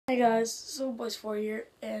Hey guys, so Boys 4 here,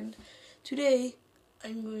 and today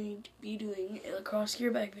I'm going to be doing a lacrosse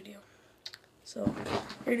gear bag video. So,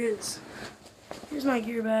 here it is. Here's my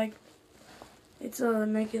gear bag. It's a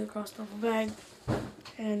Nike lacrosse duffel bag,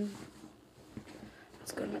 and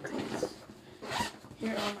let's go to my cleats.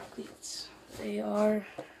 Here are my cleats. They are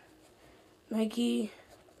Nike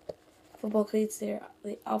football cleats. They're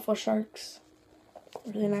the Alpha Sharks.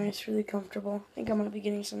 Really nice, really comfortable. I think I'm going to be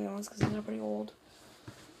getting some new ones because these are pretty old.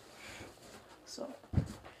 So,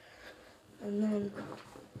 and then,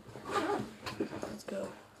 let's go.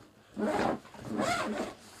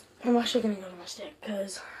 I'm actually going to go to my stick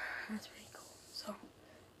because that's pretty cool. So,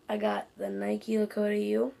 I got the Nike Lakota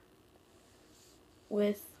U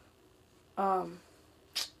with, on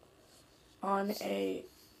a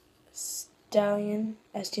Stallion,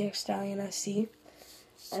 STX Stallion SC.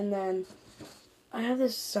 And then, I have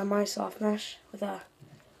this semi-soft mesh with a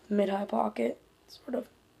mid-high pocket, sort of.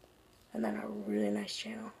 And then a really nice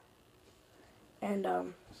channel. And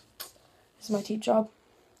this is my teep job.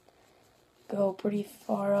 Go pretty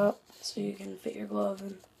far up so you can fit your glove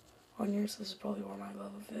on yours. This is probably where my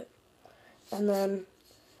glove will fit. And then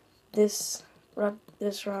this, wrap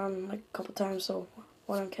this around like a couple times so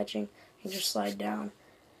when I'm catching, I can just slide down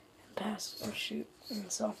and pass or shoot.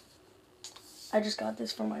 And so I just got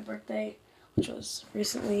this for my birthday, which was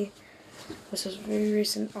recently. This was very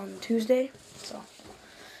recent on Tuesday. So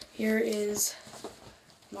here is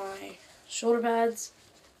my shoulder pads.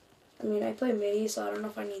 I mean, I play midi, so I don't know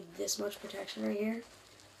if I need this much protection right here.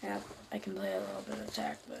 Yeah, I can play a little bit of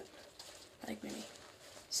attack, but I like midi.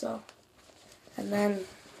 So, and then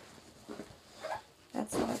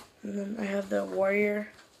that's that. And then I have the Warrior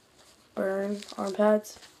Burn arm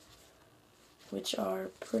pads, which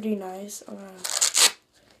are pretty nice. You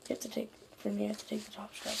have to take the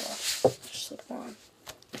top strap off. Just slip them on.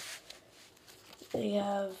 They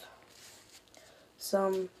have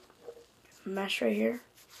some mesh right here,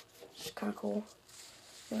 which is kind of cool.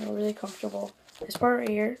 They're really comfortable. This part right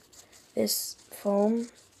here, this foam,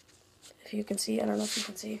 if you can see, I don't know if you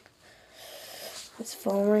can see, this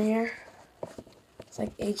foam right here, it's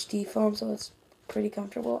like HD foam, so it's pretty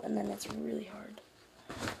comfortable, and then it's really hard.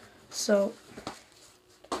 So,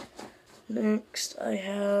 next I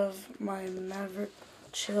have my Maverick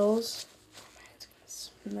Chills. It's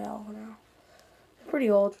gonna smell now. Pretty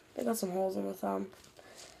old. They got some holes in the thumb.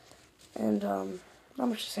 And not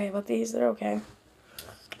much to say about these. They're okay.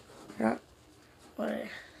 They're not what I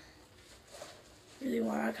really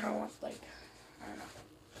want. I kind of want, like, I don't know,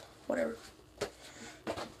 whatever.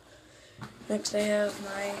 Next I have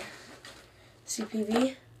my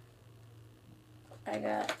CPV. I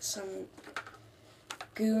got some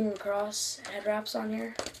Goon Lacrosse head wraps on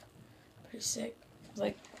here. Pretty sick.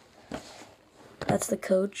 Like, that's the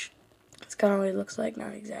coach. It's kind of what it looks like,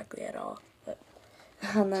 not exactly at all. But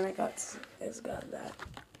and then it's got that.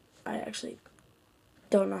 I actually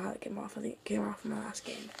don't know how it came off. I think it came off in my last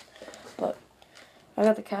game. But I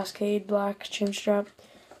got the Cascade black chin strap,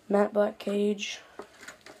 matte black cage,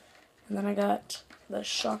 and then I got the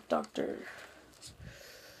Shock Doctor.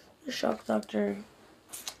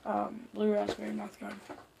 Blue raspberry mouth guard.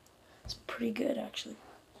 It's pretty good actually.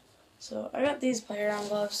 So I got these play around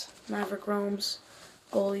gloves, Maverick Roams,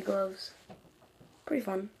 goalie gloves. Pretty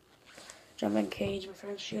fun. Jumping cage, my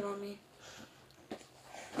friends shoot on me.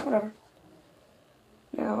 Whatever.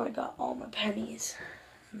 Now I got all my pennies,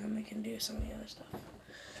 and then we can do some of the other stuff.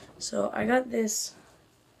 So I got this.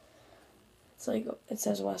 It's like, it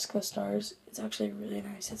says West Coast Stars. It's actually really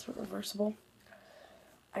nice. It's reversible.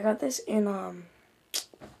 I got this in I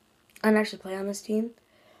didn't actually play on this team.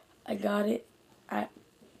 I got it at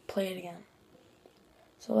Play It Again.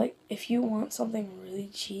 So like, if you want something really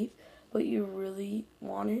cheap but you really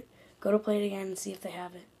want it, go to Play It Again and see if they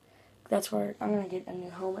have it. That's where I'm gonna get a new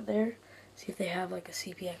helmet there. See if they have like a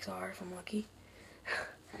CPXR if I'm lucky.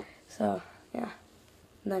 So yeah,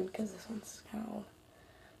 and then because this one's kind of old,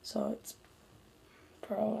 so it's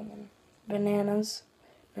Pro, and then Bananas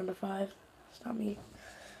number 5. It's not me.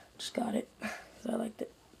 Just got it because I liked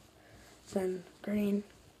it. Then green,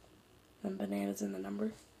 then Bananas in the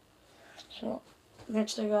number. So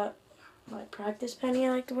next I got my practice penny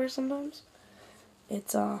I like to wear sometimes.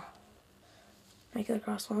 It's Nike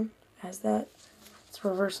Lacrosse one. It has that. It's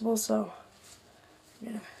reversible, so I'm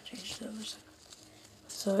gonna change to the other side.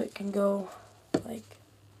 So it can go like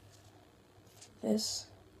this.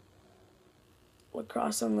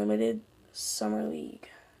 Lacrosse Unlimited Summer League.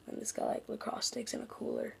 And it's got like lacrosse sticks and a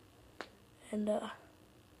cooler. And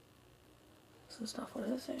some stuff. What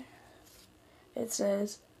does it say? It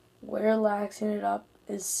says, "Wear laxing it up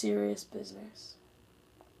is serious business."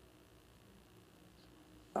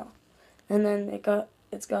 Oh. And then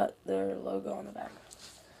it's got their logo on the back.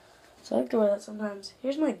 So I like to wear that sometimes.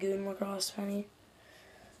 Here's my Goon Lacrosse penny.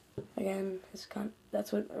 Again,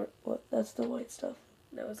 that's the white stuff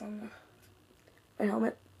that was on my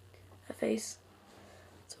helmet, the face.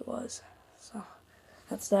 That's what it was. So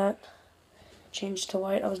that's that. Changed to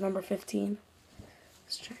white. I was number 15.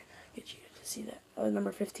 Let's try to get you to see that. I was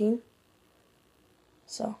number 15.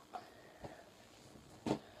 So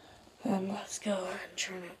then let's go and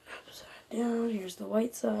turn it upside down. Here's the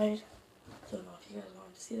white side. Don't know if you guys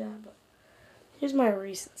wanted to see that, but here's my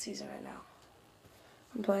recent season right now.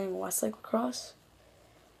 I'm playing Westlake Lacrosse.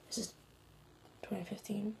 This is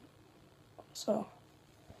 2015. So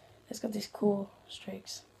it's got these cool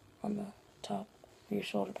streaks on the top of your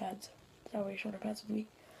shoulder pads. Is that where your shoulder pads would be?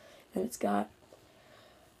 And it's got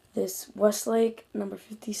this Westlake number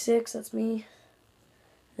 56. That's me.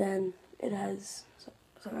 Then it has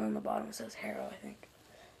something on the bottom that says Harrow, I think.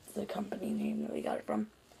 It's the company name that we got it from.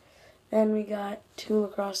 Then we got 2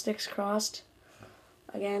 lacrosse sticks crossed.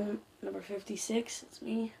 Again, number 56, it's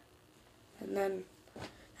me. And then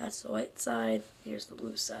that's the white side. Here's the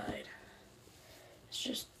blue side. It's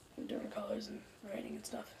just different colors and writing and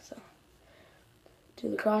stuff. So 2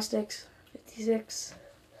 lacrosse sticks, 56.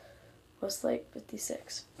 Westlake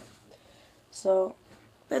 56. So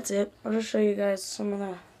that's it. I'll just show you guys some of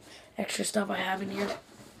the extra stuff I have in here.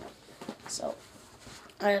 So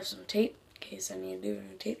I have some tape in case I need to do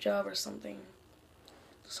a tape job or something.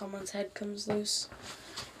 Someone's head comes loose.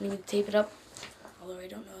 I need to tape it up. Although I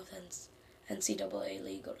don't know if it's NCAA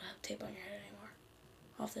legal to have tape on your head anymore.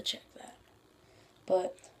 I'll have to check that.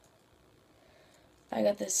 But I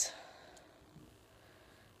got this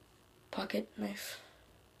pocket knife.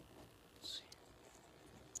 Let's see.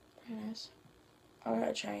 Very nice. I'm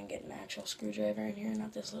gonna try and get an actual screwdriver in here,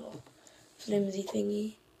 not this little flimsy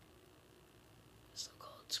thingy. Still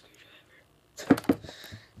called screwdriver.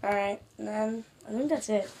 Alright, and then I think that's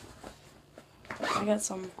it. I got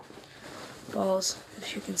some balls,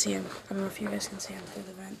 if you can see them. I don't know if you guys can see them through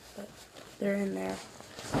the vent, but they're in there.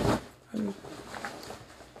 Yep,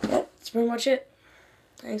 that's pretty much it.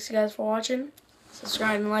 Thanks guys for watching.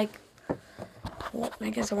 Subscribe and like. Well,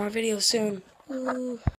 I guess I want videos soon. Ooh.